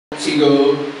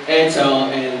Tigo,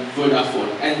 Airtel, and Vodafone.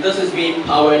 And this is being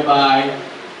powered by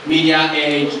Media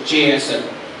Edge GSM.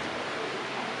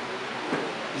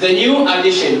 The new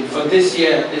addition for this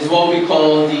year is what we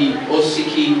call the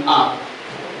Osiki app,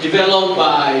 developed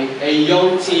by a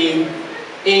young team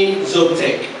in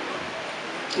Zoptech.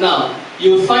 Now,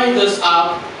 you'll find this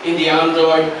app in the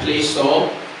Android Play Store.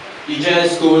 You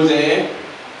just go there,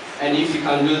 and if you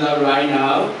can do that right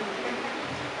now,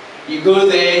 you go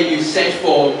there, you search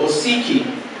for Osiki,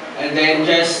 and then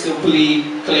just simply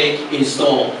click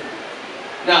install.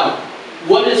 Now,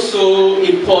 what is so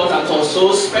important or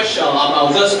so special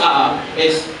about this app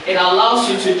is it allows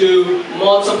you to do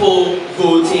multiple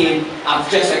voting at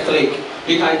just a click.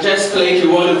 You can just click,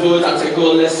 you want to vote at a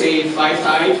goal, let's say 5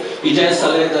 times, you just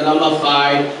select the number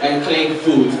 5 and click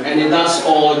vote, and it does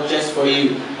all just for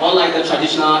you. Unlike the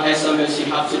traditional SMS, you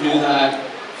have to do that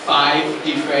 5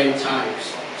 different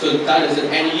times. So that is it.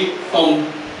 And you, from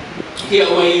here,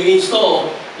 when you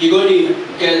install, you're going to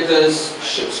get this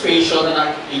screenshot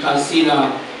that you can see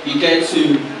now. You get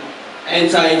to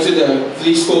enter into the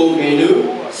Vlisco menu,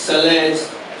 select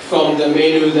from the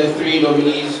menu the 3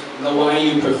 nominees, the one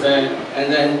you prefer,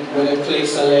 and then when you click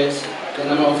select, the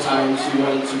number of times you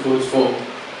want to vote for.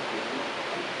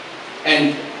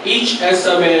 And each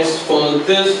SMS for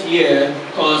this year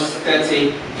costs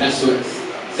 30 pesos.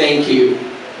 Thank you.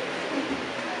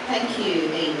 Thank you,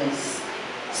 Amos.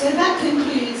 So that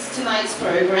concludes tonight's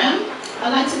program.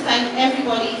 I'd like to thank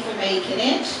everybody for making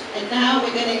it. And now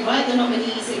we're going to invite the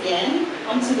nominees again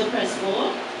onto the press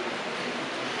board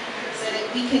so that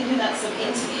we can conduct some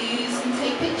interviews and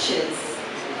take pictures.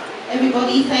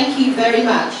 Everybody, thank you very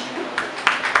much.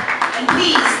 And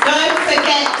please, don't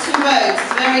forget to vote.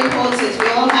 It's very important. We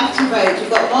all have to vote.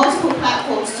 We've got multiple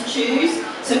platforms to choose,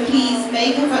 so please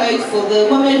make a vote for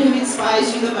the woman who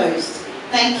inspires you the most.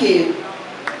 Thank you.